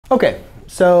OK,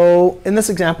 so in this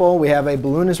example, we have a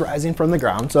balloon is rising from the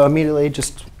ground. So immediately,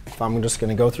 if I'm just going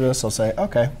to go through this, I'll say,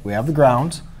 OK, we have the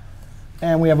ground,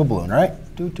 and we have a balloon, right?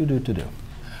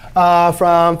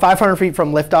 From 500 feet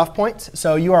from liftoff point.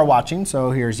 So you are watching.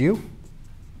 So here's you.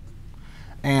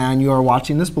 And you are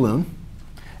watching this balloon.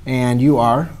 And you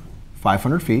are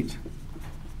 500 feet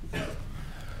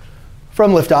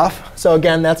from liftoff. So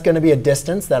again, that's going to be a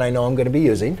distance that I know I'm going to be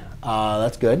using.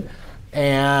 That's good.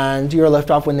 And your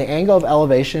liftoff when the angle of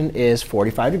elevation is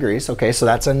 45 degrees. OK, so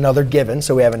that's another given.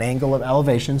 So we have an angle of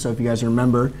elevation. So if you guys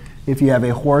remember, if you have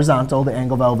a horizontal, the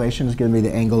angle of elevation is going to be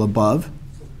the angle above.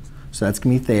 So that's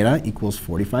going to be theta equals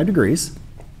 45 degrees.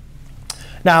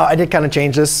 Now, I did kind of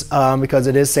change this because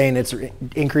it is saying it's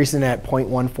increasing at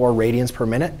 0.14 radians per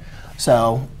minute.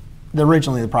 So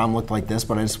originally, the problem looked like this.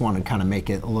 But I just wanted to kind of make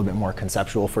it a little bit more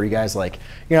conceptual for you guys. Like,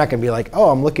 you're not going to be like, oh,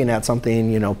 I'm looking at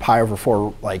something, pi over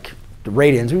 4, like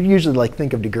radians. We usually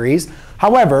think of degrees.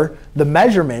 However, the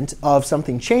measurement of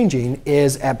something changing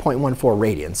is at 0.14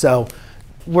 radians. So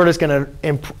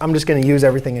I'm just going to use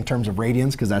everything in terms of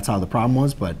radians, because that's how the problem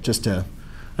was. But I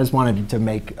just wanted to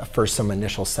make first some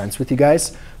initial sense with you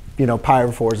guys. Pi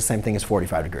over 4 is the same thing as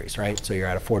 45 degrees, right? So you're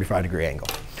at a 45-degree angle.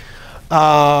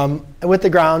 With the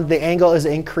ground, the angle is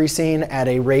increasing at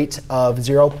a rate of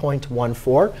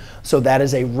 0.14. So that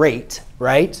is a rate,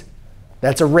 right?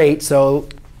 That's a rate. So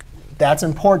that's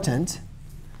important.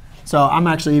 So I'm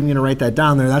actually even going to write that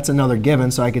down there. That's another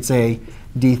given. So I could say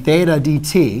d theta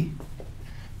dt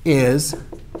is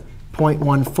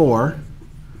 0.14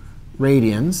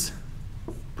 radians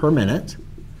per minute.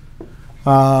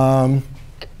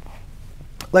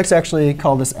 Let's actually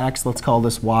call this x. Let's call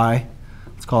this y.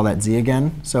 Let's call that z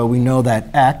again. So we know that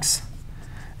x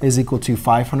is equal to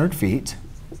 500 feet.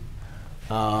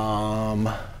 We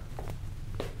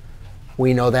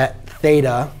know that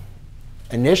theta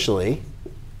initially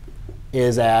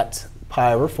is at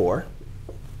pi over 4.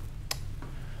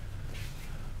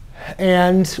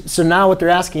 And so now what they're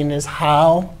asking is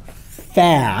how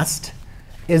fast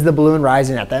is the balloon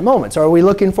rising at that moment? So are we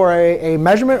looking for a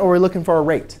measurement, or are we looking for a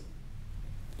rate?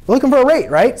 We're looking for a rate,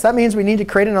 right? So that means we need to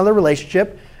create another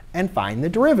relationship and find the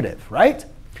derivative, right?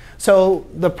 So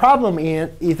the problem,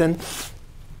 Ethan,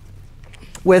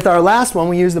 with our last one,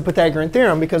 we used the Pythagorean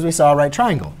theorem because we saw a right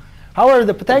triangle. However,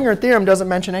 the Pythagorean theorem doesn't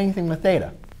mention anything with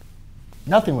theta.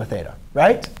 Nothing with theta,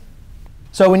 right?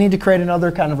 So we need to create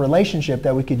another kind of relationship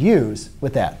that we could use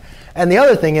with that. And the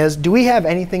other thing is, do we have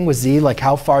anything with z, like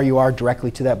how far you are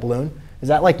directly to that balloon? Is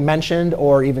that like mentioned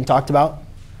or even talked about?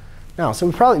 No, so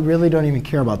we probably really don't even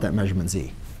care about that measurement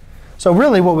z. So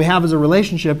really what we have as a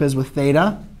relationship is with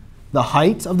theta, the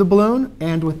height of the balloon,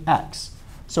 and with x.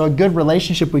 So a good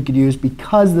relationship we could use,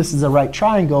 because this is a right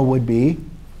triangle, would be,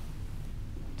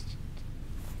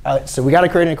 so we got to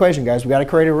create an equation, guys. We got to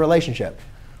create a relationship.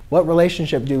 What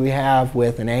relationship do we have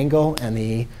with an angle and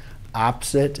the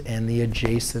opposite and the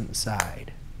adjacent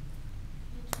side?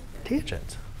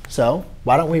 Tangent. So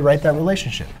why don't we write that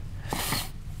relationship?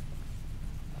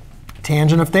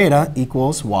 Tangent of theta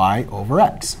equals y over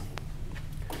x.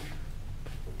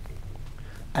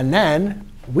 And then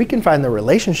we can find the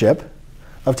relationship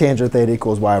of tangent of theta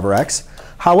equals y over x.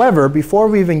 However, before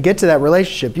we even get to that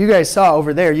relationship, you guys saw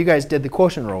over there, you guys did the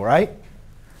quotient rule, right?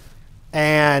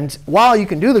 And while you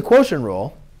can do the quotient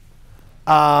rule,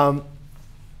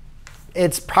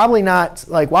 it's probably not,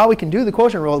 like, while we can do the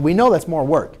quotient rule, we know that's more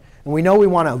work. And we know we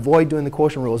want to avoid doing the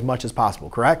quotient rule as much as possible,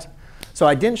 correct? So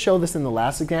I didn't show this in the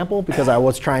last example because I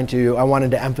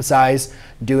wanted to emphasize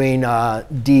doing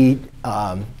dz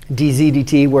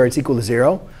dt where it's equal to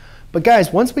 0. But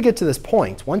guys, once we get to this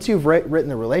point, once you've written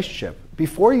the relationship,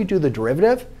 before you do the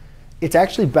derivative, it's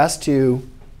actually best to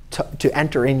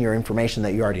enter in your information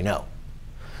that you already know.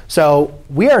 So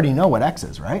we already know what x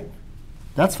is, right?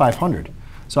 That's 500.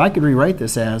 So I could rewrite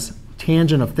this as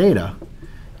tangent of theta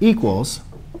equals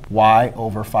y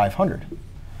over 500.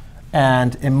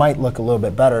 And it might look a little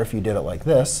bit better if you did it like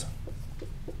this.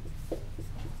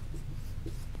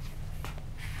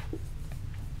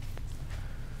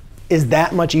 Is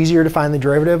that much easier to find the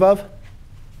derivative of?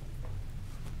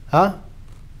 Huh?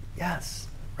 Yes,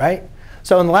 right?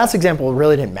 So in the last example, it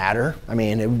really didn't matter. I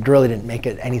mean, it really didn't make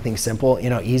it anything simple,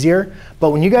 easier.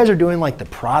 But when you guys are doing like the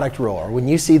product rule, or when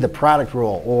you see the product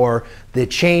rule, or the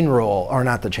chain rule, or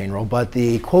not the chain rule, but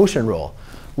the quotient rule,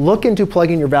 look into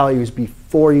plugging your values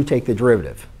before you take the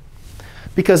derivative.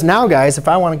 Because now, guys, if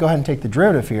I want to go ahead and take the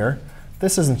derivative here,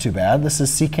 this isn't too bad. This is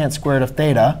secant squared of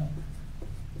theta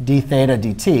d theta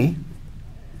dt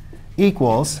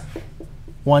equals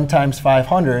 1 times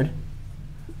 500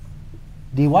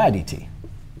 dy dt.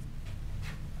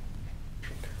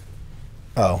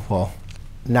 Oh, well,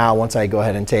 now once I go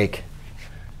ahead and take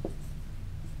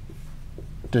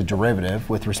the derivative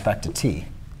with respect to t.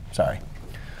 Sorry.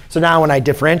 So now when I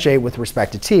differentiate with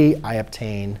respect to t, I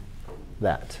obtain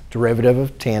that. Derivative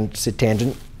of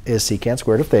tangent is secant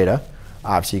squared of theta.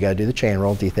 Obviously, you got to do the chain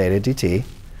rule, d theta dt.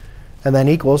 And then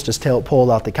equals, just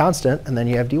pull out the constant, and then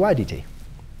you have dy dt.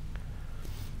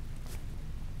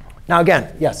 Now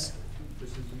again, yes?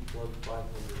 Just as you plug 500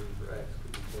 in for x,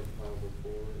 could you plug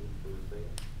 504 in for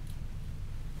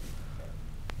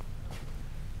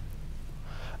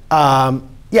theta?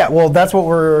 Yeah, well, that's what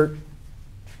we're.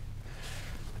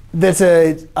 That's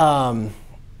a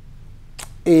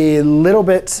little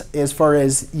bit as far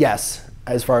as yes,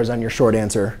 as far as on your short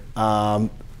answer.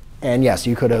 And yes,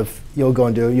 you could have. You'll go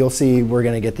and do. You'll see we're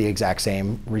going to get the exact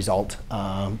same result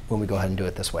when we go ahead and do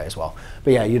it this way as well.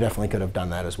 But yeah, you definitely could have done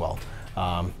that as well.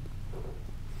 Yeah,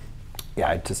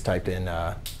 I just typed in.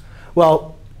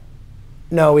 Well,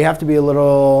 no, we have to be a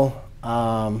little.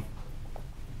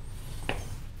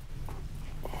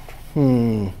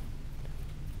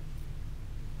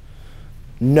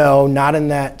 No, not in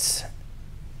that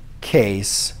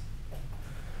case.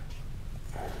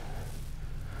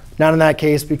 Not in that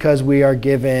case because we are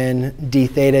given d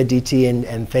theta, dt,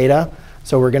 and theta.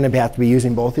 So we're going to have to be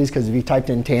using both these because if you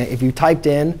typed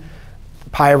in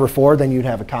pi over 4, then you'd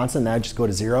have a constant. That would just go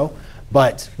to 0.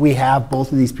 But we have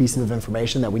both of these pieces of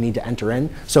information that we need to enter in.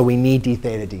 So we need d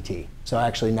theta, dt. So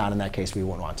actually, not in that case, we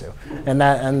wouldn't want to.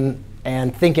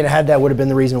 And thinking ahead, that would have been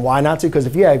the reason why not to. Because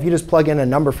if you just plug in a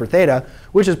number for theta,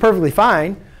 which is perfectly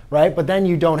fine, right? But then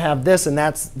you don't have this, and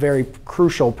that's very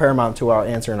crucial, paramount to our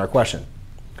answer in our question.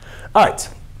 All right.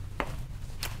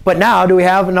 But now, do we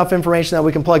have enough information that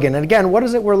we can plug in? And again, what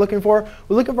is it we're looking for?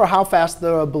 We're looking for how fast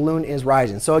the balloon is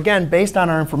rising. So again, based on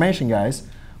our information, guys,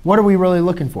 what are we really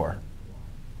looking for?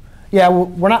 Yeah,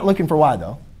 we're not looking for y,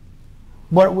 though.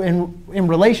 What in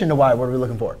relation to y, what are we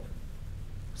looking for?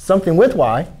 Something with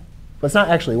y, but it's not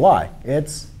actually y.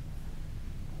 It's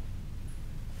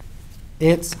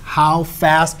how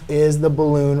fast is the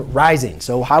balloon rising.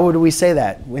 So how would we say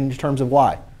that in terms of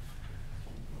y?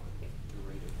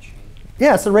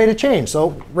 Yeah, it's the rate of change.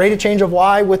 So rate of change of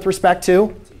y with respect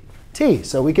to t.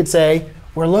 So we could say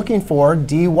we're looking for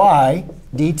dy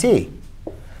dt.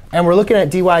 And we're looking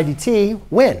at dy dt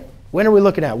when? When are we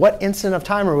looking at? What instant of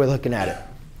time are we looking at it?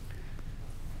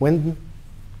 When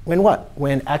what?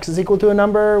 When x is equal to a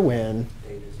number, when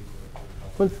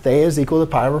theta is equal to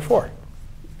pi over 4.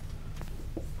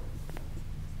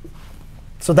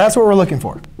 So that's what we're looking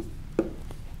for.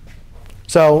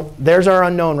 So there's our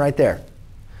unknown right there.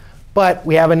 But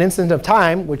we have an instant of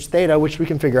time, which theta, which we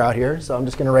can figure out here. So I'm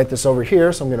just going to write this over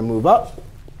here. So I'm going to move up.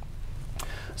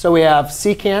 So we have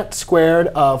secant squared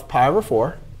of pi over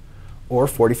 4, or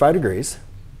 45 degrees,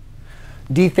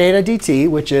 d theta dt,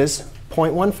 which is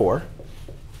 0.14,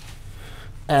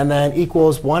 and then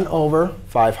equals 1 over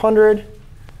 500,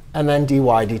 and then dy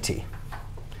dt.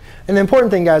 And the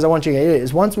important thing, guys, I want you to get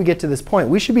is once we get to this point,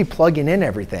 we should be plugging in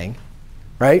everything.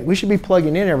 Right? We should be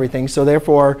plugging in everything. So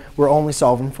therefore, we're only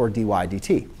solving for dy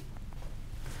dt.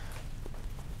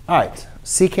 All right,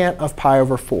 secant of pi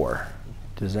over 4.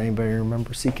 Does anybody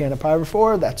remember secant of pi over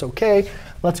 4? That's OK.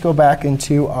 Let's go back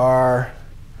into our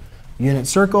unit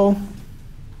circle.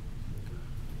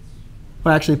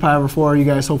 Well, actually, pi over 4, you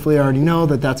guys hopefully already know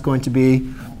that that's going to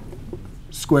be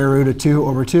square root of 2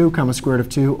 over 2, comma square root of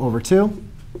 2 over 2.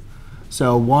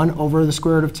 So 1 over the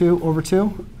square root of 2 over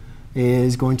 2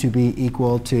 is going to be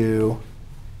equal to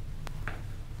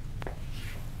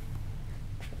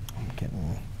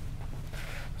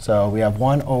so we have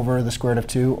 1 over the square root of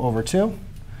 2 over 2.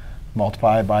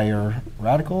 Multiply by your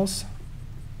radicals.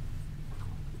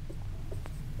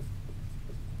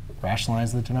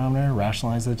 Rationalize the denominator.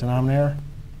 Rationalize the denominator.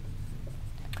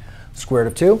 Square root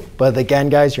of 2. But again,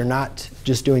 guys, you're not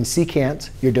just doing secant.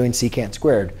 You're doing secant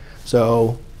squared.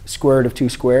 So square root of 2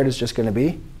 squared is just going to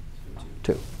be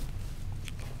 2.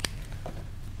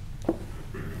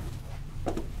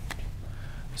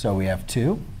 So we have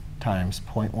 2 times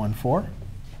 0.14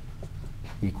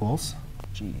 equals,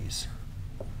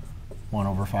 1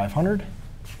 over 500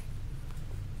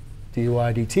 dy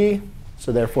dt.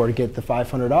 So therefore, to get the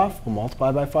 500 off, we'll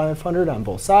multiply by 500 on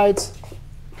both sides.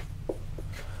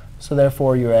 So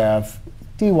therefore, you have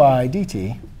dy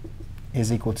dt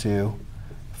is equal to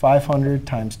 500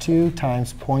 times 2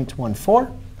 times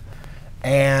 0.14.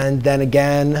 And then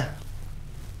again,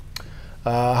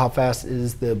 how fast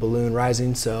is the balloon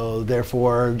rising? So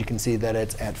therefore, you can see that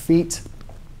it's at feet.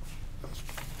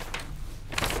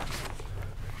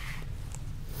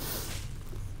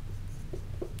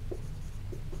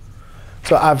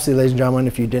 So obviously, ladies and gentlemen,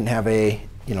 if you didn't have a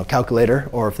calculator,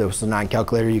 or if there was a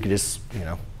non-calculator, you could just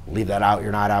leave that out.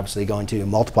 You're not obviously going to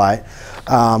multiply it.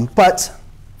 But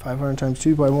 500 times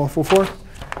 2 by 144.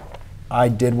 I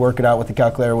did work it out with the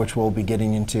calculator, which we'll be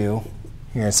getting into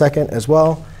here in a second as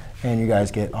well. And you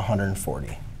guys get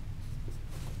 140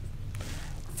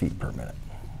 feet per minute.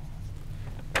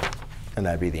 And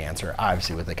that'd be the answer,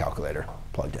 obviously, with the calculator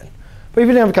plugged in. But if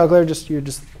you didn't have a calculator, you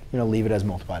just leave it as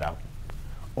multiplied out,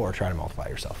 or try to multiply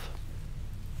yourself.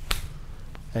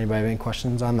 Anybody have any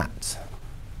questions on that?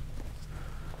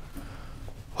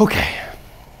 OK.